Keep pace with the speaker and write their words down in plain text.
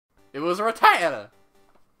It was a Rattata.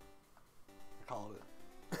 I called it.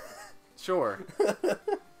 Sure.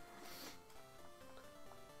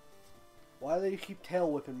 Why do you keep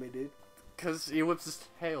tail whipping me, dude? Because he whips his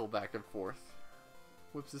tail back and forth.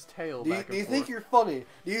 Whips his tail back and forth. Do you think you're funny?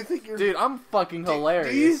 Do you think you're... Dude, I'm fucking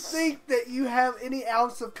hilarious. Do you think that you have any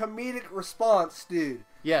ounce of comedic response, dude?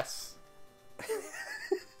 Yes.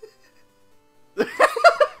 I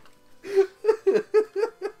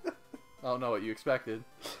don't know what you expected.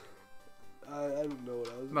 I don't know what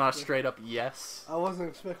I was. Not a straight up yes. I wasn't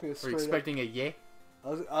expecting a straight. Were you expecting a yeah?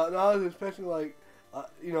 I was expecting like,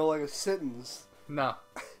 like a sentence. No.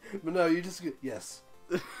 But no, you just get yes.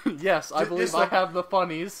 Yes, I believe I have the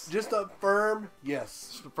funnies. Just a firm yes.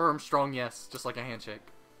 Just a firm, strong yes, just like a handshake.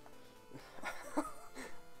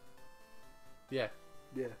 Yeah.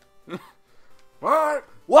 Yeah. What?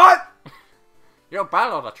 What? You're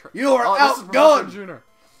bad on the trip. You are outgunned.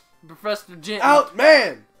 Professor Jin.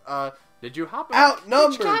 Outman. Did you hop?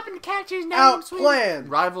 Outnumbered. Did you happen to catch his name? Outplanned.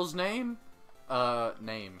 Rival's name?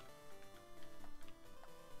 Name.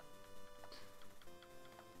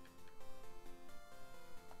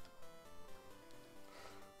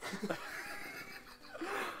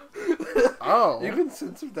 Oh. You can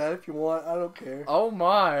censor that if you want. I don't care. Oh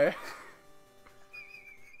my.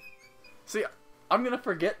 See, I'm gonna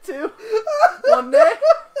forget to one day.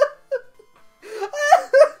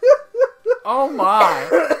 Oh my.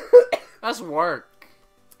 That's work.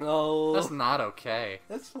 No. That's not okay.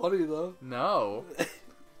 That's funny though. No.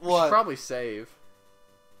 What? We should probably save.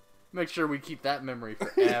 Make sure we keep that memory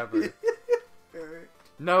forever.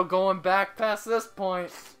 No going back past this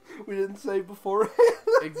point. We didn't save before.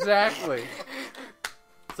 Exactly.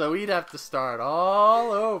 So we'd have to start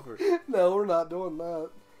all over. No, we're not doing that.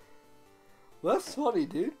 Well, that's funny,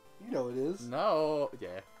 dude. You know it is. No.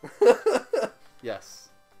 Yeah. Yes.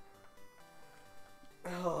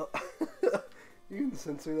 Oh. You can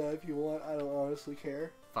censor that if you want. I don't honestly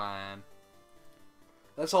care. Fine.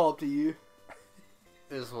 That's all up to you.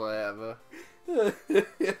 It's whatever.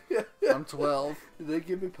 I'm 12. Did they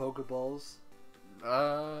give me Pokeballs?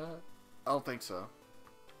 I don't think so.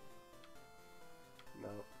 No.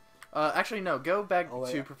 Actually, no. Go back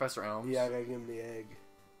to yeah. Professor Elms. Yeah, I gotta give him the egg.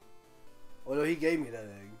 Oh no, he gave me that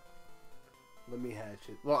egg. Let me hatch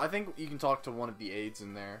it. Well, I think you can talk to one of the aides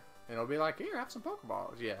in there, and it'll be like, "Here, have some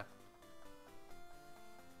Pokeballs." Yeah.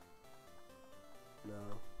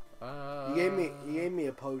 No. He gave me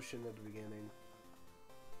a potion at the beginning.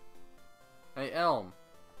 Hey, Elm.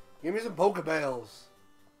 Give me some Pokeballs.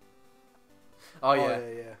 Oh yeah.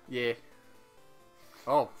 Yeah. Yeah.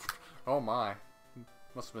 Oh. Oh my.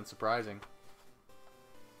 Must have been surprising.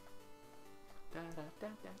 I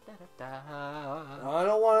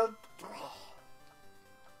don't want to.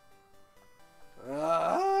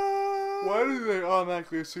 Why do they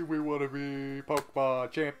automatically assume we want to be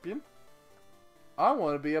Pokemon champion? I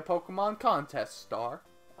want to be a Pokemon contest star.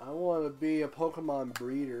 I want to be a Pokemon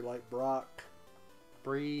breeder like Brock.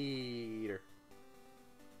 Breeder.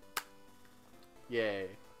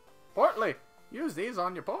 Yay. Portly, use these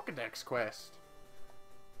on your Pokedex quest.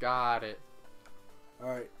 Got it.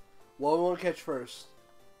 Alright. What do we want to catch first?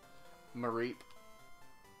 Mareep,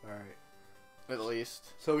 Alright. at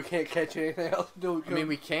least. So we can't catch anything else? I mean,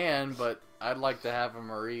 we can, but I'd like to have a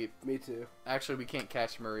Mareep. Me too. Actually, we can't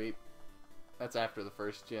catch Mareep. That's after the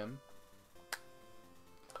first gym.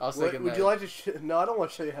 I was thinking would you like to... No, I don't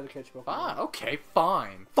want to show you how to catch Pokemon. Fine. Okay,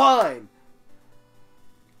 fine. Fine!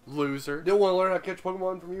 Loser. Didn't want to learn how to catch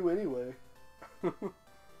Pokemon from you anyway.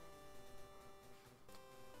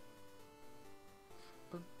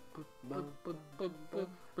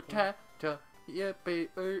 Potato, yippee,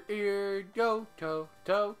 go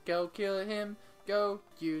kill him, go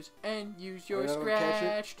use your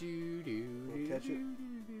scratch. Catch it?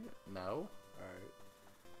 No. Alright.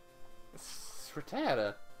 It's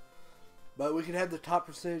Rattata. But we can have the top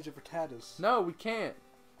percentage of Rattatas. No, we can't.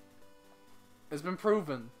 It's been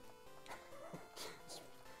proven.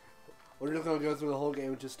 We're just going to go through the whole game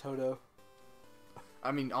with just Toto.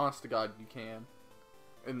 I mean, honest to God, you can.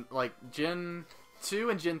 And, like, Gen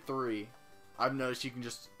 2 and Gen 3, I've noticed you can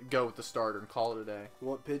just go with the starter and call it a day. You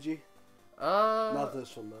want Pidgey? Not Not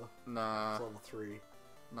this one, though. Nah. It's level 3.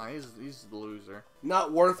 Nah, he's the loser.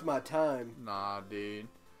 Not worth my time. Nah, dude.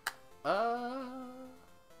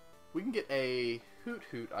 We can get a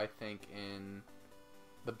Hoot, I think, in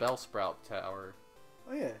the Bellsprout Tower.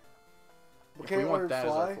 Oh, yeah. But If can we it want learn that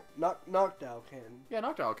as our fly? Noctowl can. Yeah,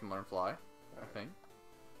 Noctowl can learn fly, I think.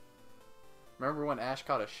 Remember when Ash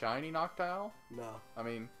caught a shiny Noctowl? No. I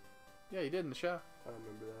mean, yeah, he did in the show. I don't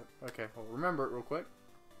remember that. Okay, well, remember it real quick.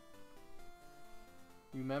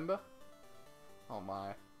 You remember? Oh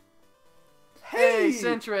my. Hey,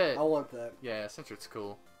 Sentret! I want that. Yeah, Sentret's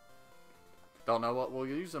cool. Don't know what we'll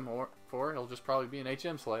use him for. He'll just probably be an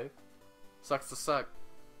HM slave. Sucks to suck.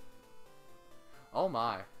 Oh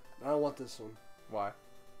my. I don't want this one. Why?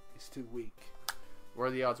 He's too weak. What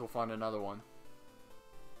are the odds we'll find another one?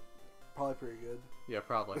 Probably pretty good. Yeah,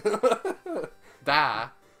 probably. Die.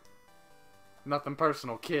 Nothing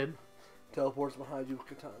personal, kid. Teleports behind you with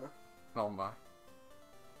katana. Oh my.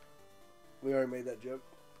 We already made that joke.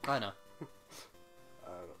 I know. I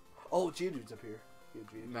don't know. Oh, Geodude's up here.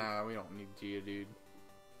 Geodude. Nah, we don't need Geodude.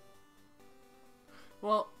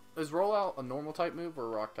 Well, is Rollout a normal type move or a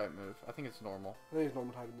rock type move? I think it's normal. I think it's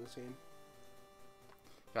normal type in this game.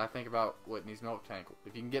 Gotta think about Whitney's milk tank.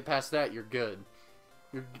 If you can get past that, you're good.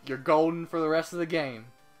 You're golden for the rest of the game.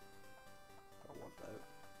 I want that.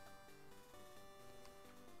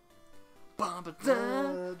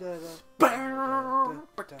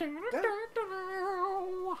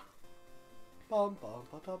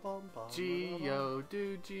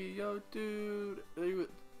 Geodude.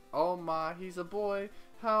 Oh my, he's a boy.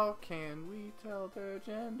 How can we tell their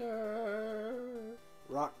gender?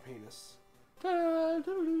 Rock penis. Alright.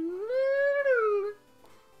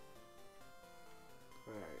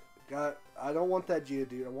 Alright. I don't want that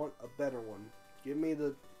Geodude. I want a better one. Give me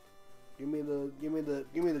the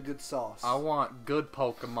good sauce. I want good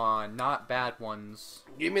Pokemon, not bad ones.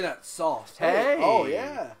 Give me that sauce. Hey! Oh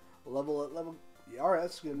yeah. Level. Yeah, alright,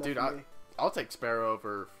 that's good enough Dude, for me. I'll take Sparrow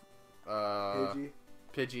over Pidgey.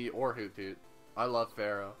 Pidgey or Hoot Hoot. I love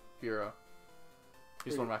Furo.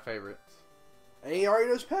 He's one of my favorites. Any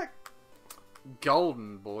Ariados pack?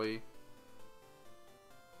 Golden, boy.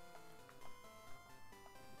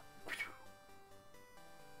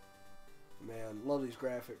 Man, love these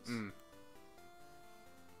graphics.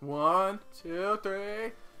 1, 2,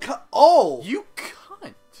 3. Oh! You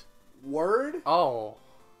cunt! Word? Oh.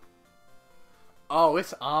 Oh,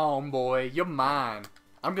 it's on, boy. You're mine.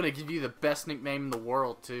 I'm gonna give you the best nickname in the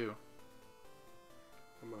world, too.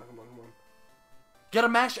 Come on. Get a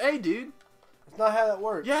mash A, dude. That's not how that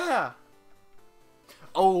works. Yeah.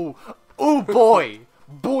 Oh, boy.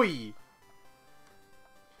 Boy. Hey,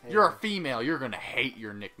 You're a female. You're gonna hate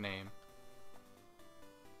your nickname.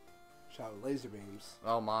 shot with laser beams.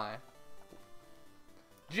 Oh, my.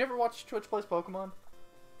 Did you ever watch Twitch Plays Pokemon?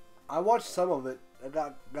 I watched some of it. I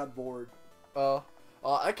got bored. I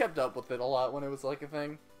kept up with it a lot when it was like a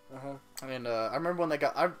thing. And I remember when they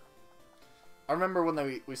got I remember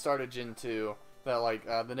when we started Gen 2 that like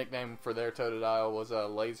the nickname for their Totodile was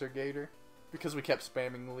Laser Gator because we kept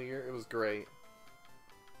spamming Leer. It was great.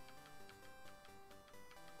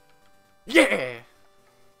 Yeah.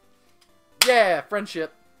 Yeah,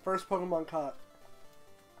 friendship. First Pokemon caught.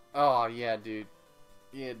 Oh yeah, dude.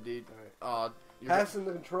 Yeah, dude. Right. Passing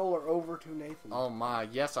the controller over to Nathan. Oh my,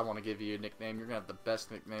 yes, I want to give you a nickname. You're gonna have the best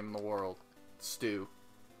nickname in the world. Stu.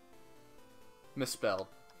 Misspelled.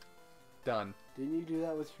 Done. Didn't you do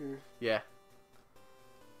that with your Yeah.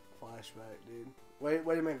 flashback, dude? Way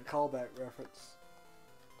to make a callback reference.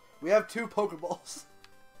 We have 2 Pokeballs.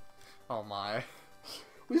 Oh my.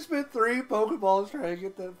 We spent 3 Pokeballs trying to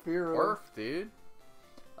get that Fearow. Worth, dude.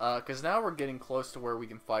 Cause now we're getting close to where we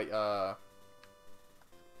can fight,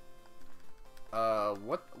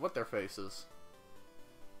 what their faces?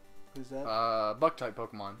 Who's that? Bug-type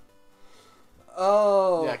Pokemon.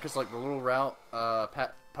 Oh. Yeah, cause like the little route,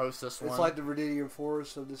 post this one. It's like the Viridian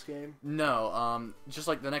Forest of this game. No, just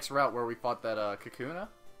like the next route where we fought that, Kakuna.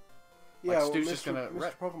 Yeah, like, Stu's just gonna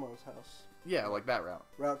Mr. Pokemon's house. Yeah, like that route.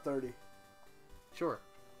 Route 30. Sure.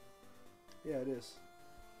 Yeah, it is.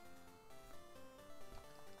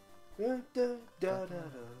 Da, da, da, da,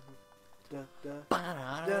 da, da, da,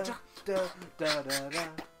 da, da, da,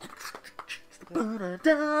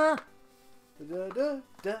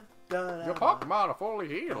 da. Your Pokemon are fully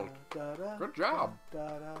healed. Good job.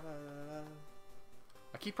 I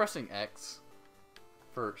keep pressing X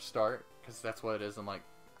for start because that's what it is in like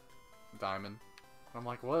Diamond. I'm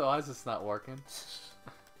like, why is this not working?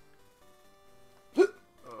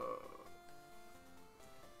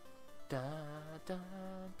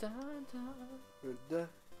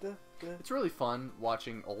 It's really fun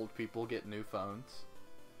watching old people get new phones.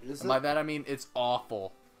 Is and by that I mean it's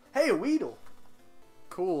awful. Hey, a Weedle.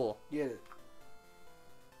 Cool. Get it.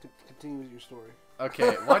 Continue with your story.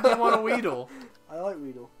 Okay, why do you want a Weedle? I like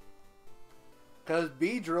Weedle. Because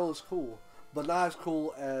Beedrill is cool, but not as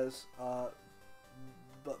cool as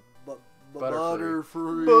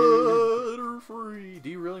Butterfree. Butterfree. Do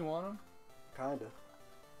you really want him? Kinda.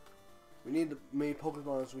 We need as many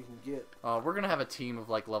Pokemon as we can get. We're gonna have a team of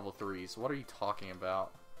like level 3s. What are you talking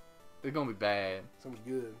about? They're gonna be bad. Sounds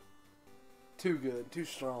good. Too good. Too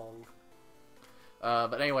strong.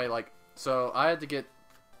 But anyway, like, so I had to get.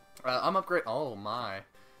 I'm upgrade. Oh my.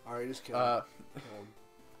 All right, just kill him.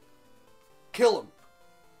 Kill him.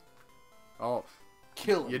 Oh.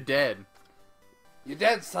 Kill him. You're dead. You're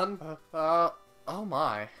dead, son. Oh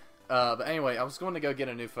my. But anyway, I was going to go get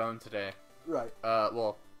a new phone today. Right.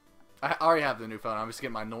 Well, I already have the new phone. I'm just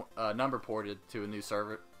getting my number ported to a new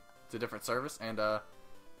server, to a different service, and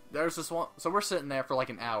there's this one. So we're sitting there for like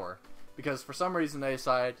an hour because for some reason they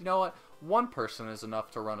decided, you know what, one person is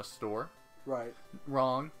enough to run a store. Right.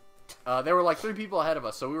 Wrong. There were like 3 people ahead of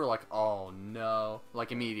us, so we were like, oh no,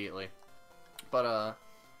 like immediately. But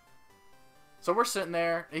so we're sitting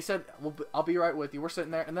there. And he said, well, I'll be right with you. We're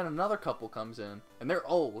sitting there, and then another couple comes in, and they're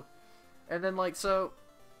old, and then like so.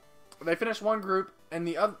 They finish one group, and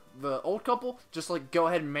the old couple just like go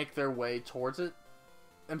ahead and make their way towards it,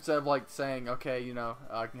 instead of like saying, "Okay, you know,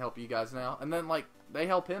 I can help you guys now." And then like they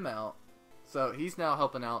help him out, so he's now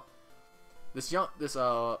helping out this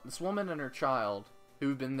woman and her child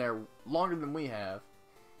who've been there longer than we have.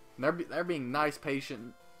 And they're being nice,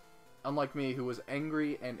 patient, unlike me who was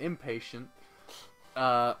angry and impatient.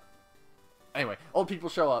 Anyway, old people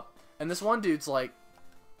show up, and this one dude's like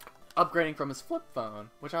upgrading from his flip phone,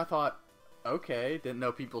 which I thought, okay, didn't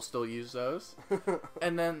know people still use those.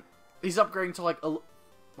 And then he's upgrading to like a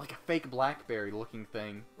fake BlackBerry looking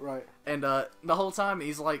thing. Right. And the whole time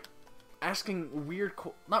he's like asking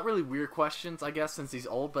not really weird questions, I guess, since he's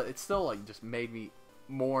old, but it still like just made me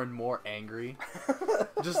more and more angry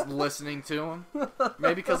just listening to him.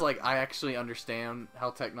 Maybe because like I actually understand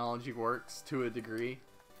how technology works to a degree.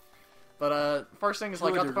 But first thing is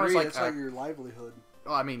like, it's like your livelihood.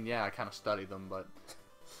 Well, I mean, yeah, I kind of studied them, but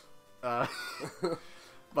I the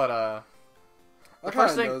kind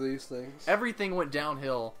first of thing, know these things. everything went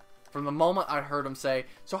downhill from the moment I heard him say,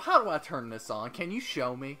 "So how do I turn this on? Can you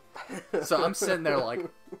show me?" So I'm sitting there like,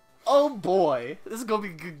 "Oh boy, this is gonna be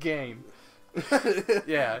a good game."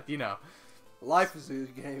 Yeah, you know, life is a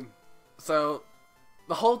good game. So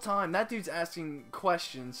the whole time that dude's asking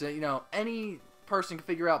questions that, you know, any person can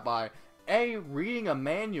figure out by A, reading a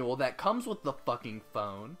manual that comes with the fucking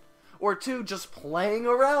phone, or 2, just playing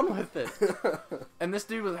around with it. And this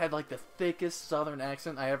dude had like the thickest southern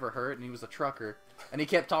accent I ever heard, and he was a trucker, and he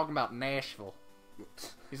kept talking about Nashville.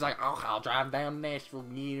 He's like, "Oh, I'll drive down to Nashville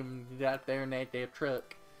and get him out there in that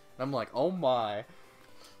truck." And I'm like, oh my.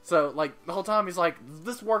 So, like, the whole time he's like, "Does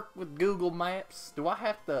this work with Google Maps? Do I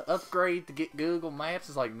have to upgrade to get Google Maps?"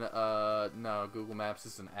 It's like, no, Google Maps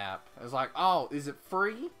is an app. It's like, "Oh, is it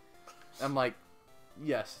free?" I'm like,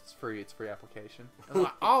 "Yes, it's free. It's a free application." I'm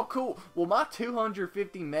like, "Oh, cool. Will my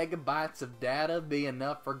 250 megabytes of data be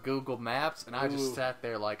enough for Google Maps?" And I just sat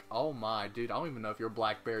there like, oh my, dude, I don't even know if your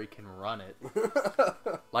BlackBerry can run it.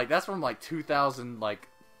 Like, that's from like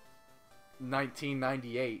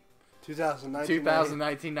 1998.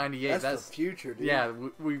 1998. That's the future, dude. Yeah,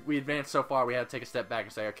 we advanced so far, we had to take a step back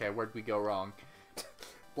and say, okay, where'd we go wrong?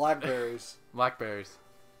 Blackberries. Blackberries.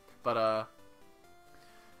 But,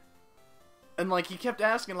 and, like, he kept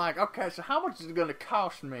asking, like, okay, so how much is it going to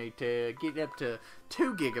cost me to get up to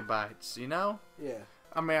 2 gigabytes, you know? Yeah.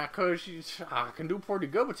 I mean, I can do pretty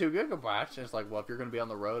good with 2 gigabytes. And it's like, well, if you're going to be on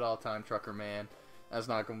the road all the time, trucker man, that's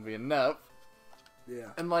not going to be enough.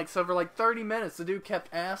 Yeah. And, like, so for, like, 30 minutes, the dude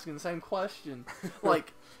kept asking the same question.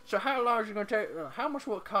 Like, so how long is it going to take? How much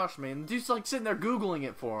will it cost me? And the dude's, like, sitting there Googling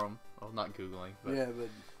it for him. Well, not Googling, but... Yeah, but...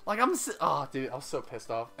 Like, oh, dude, I was so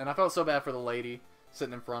pissed off. And I felt so bad for the lady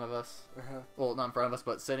sitting in front of us. Well, not in front of us,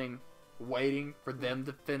 but sitting, waiting for them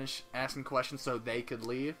to finish asking questions so they could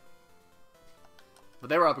leave. But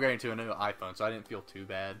they were upgrading to a new iPhone, so I didn't feel too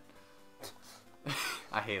bad.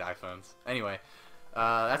 I hate iPhones. Anyway...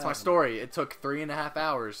 that's my story. It took 3.5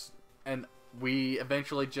 hours, and we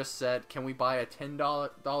eventually just said, "Can we buy a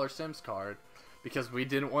 $10 Sims card?" Because we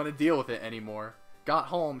didn't want to deal with it anymore. Got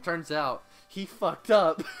home, turns out he fucked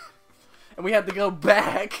up, and we had to go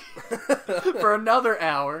back for another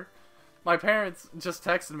hour. My parents just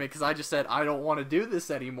texted me because I just said I don't want to do this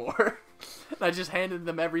anymore. And I just handed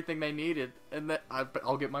them everything they needed, and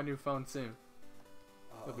I'll get my new phone soon.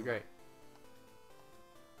 It'll be great.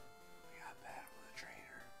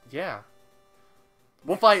 Yeah.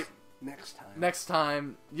 We'll fight next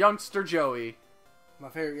time. Youngster Joey. My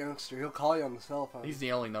favorite youngster. He'll call you on the cell phone. He's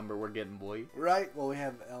the only number we're getting, boy. Right? Well, we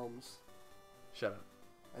have Elms. Shut up.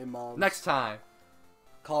 Hey, Mom. Next time.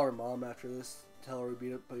 Call her mom after this. Tell her we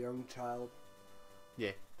beat up a young child.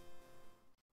 Yeah.